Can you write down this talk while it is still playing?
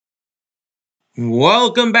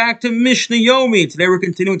Welcome back to Mishna Yomi. Today we're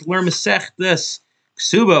continuing to learn Masechtas,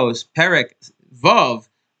 Kesubos, Perek, Vav,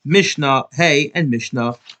 Mishna Hey, and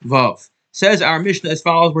Mishna Vav. Says our Mishnah as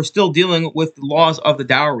follows. We're still dealing with the laws of the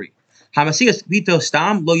dowry. A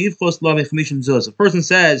person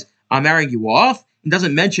says, I'm marrying you off. It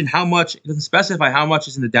doesn't mention how much, it doesn't specify how much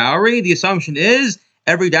is in the dowry. The assumption is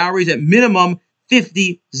every dowry is at minimum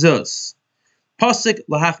 50 zuz. Pasik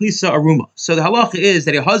lahachnisa aruma. So the halacha is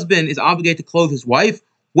that a husband is obligated to clothe his wife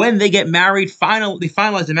when they get married. They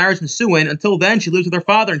finalize the marriage nesuin. Until then, she lives with her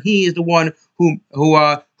father, and he is the one who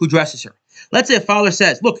dresses her. Let's say a father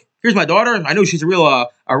says, "Look, here's my daughter. I know she's a real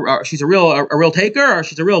taker, or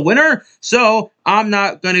she's a real winner. So I'm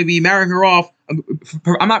not going to be marrying her off.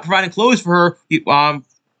 I'm not providing clothes for her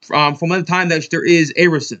from the time that there is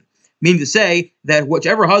erusin." Meaning to say that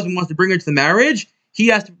whichever husband wants to bring her to the marriage, he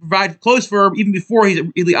has to provide clothes for her even before he's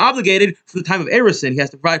really obligated for the time of erusin. He has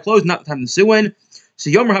to provide clothes, not the time of the suin. So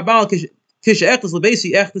Yomer Habal Kisha Echlis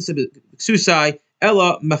Lebesi Echlis Susai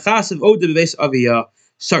Ella Machasav Ode Beves Avia.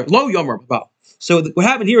 Sorry, Lo Yomer Habal. So what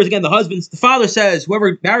happened here is again the father says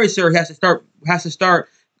whoever marries her has to start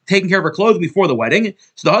taking care of her clothing before the wedding.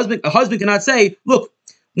 So a husband cannot say, look,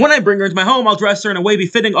 when I bring her into my home, I'll dress her in a way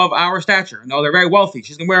befitting of our stature. No, they're very wealthy.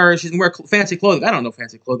 She's gonna wear fancy clothing. I don't know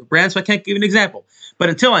fancy clothing brands, so I can't give an example. But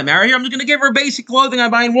until I marry her, I'm just gonna give her basic clothing I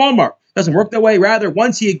buy in Walmart. Doesn't work that way. Rather,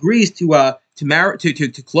 once he agrees to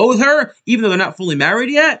clothe her, even though they're not fully married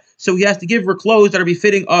yet, so he has to give her clothes that are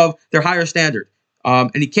befitting of their higher standard.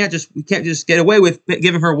 And we can't just get away with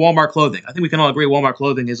giving her Walmart clothing. I think we can all agree Walmart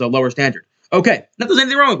clothing is a lower standard. Okay, not there's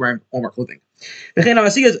anything wrong with wearing Walmart clothing.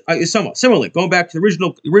 Similarly, going back to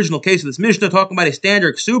the original case of this Mishnah, talking about a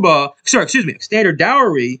standard standard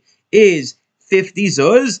dowry is 50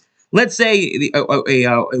 zuz. Let's say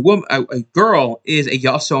a girl is a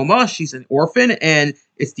yasoma, she's an orphan, and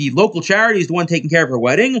it's the local charity is the one taking care of her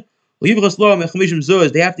wedding. They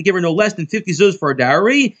have to give her no less than 50 zuz for a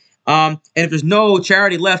dowry. And if there's no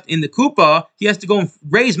charity left in the kupa, he has to go and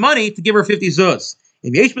raise money to give her 50 zuz.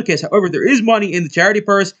 In the Yeshua case, however, there is money in the charity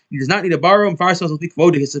purse. He does not need to borrow, and Farsos will speak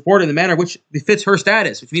to his support in the manner which befits her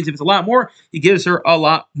status, which means if it's a lot more, he gives her a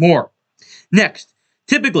lot more. Next,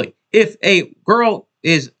 typically, if a girl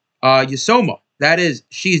is Yasoma, that is,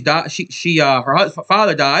 her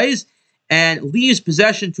father dies and leaves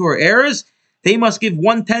possession to her heirs, they must give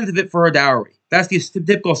 1/10 of it for her dowry. That's the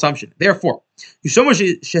typical assumption. Therefore,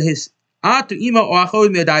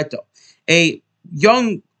 a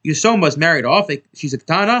young Yasoma is married off. She's a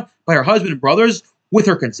katana by her husband and brothers with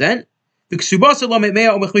her consent. They give her a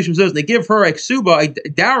ksuba, a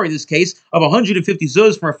dowry in this case, of 150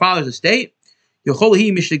 zuz from her father's estate. When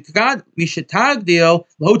she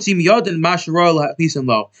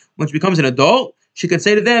becomes an adult, she can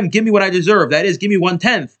say to them, "Give me what I deserve." That is, give me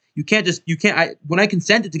 1/10. When I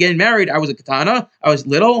consented to getting married, I was a katana. I was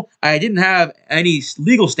little. I didn't have any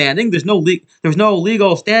legal standing. There's no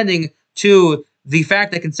legal standing to the fact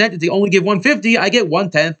that I consented to only give 150. I get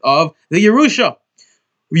 1/10 of the Yerusha.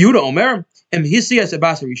 Yehuda Omer, and Hisias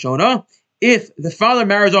Abasa Rishona. If the father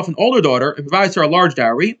marries off an older daughter and provides her a large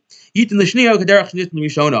dowry,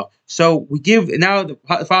 so we give, now the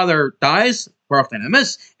father dies,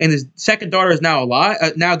 and his second daughter is now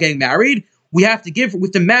alive, now getting married. We have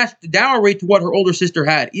to match the dowry to what her older sister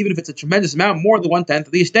had, even if it's a tremendous amount, more than 1/10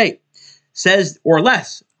 of the estate. Says, or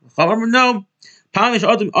less. No. Sometimes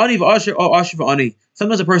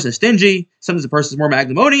a person is stingy, sometimes a person is more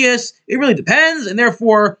magnanimous. It really depends, and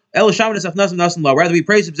therefore, rather we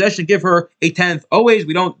praise the possession, give her 1/10. Always,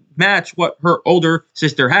 we don't match what her older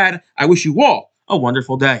sister had. I wish you all a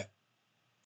wonderful day.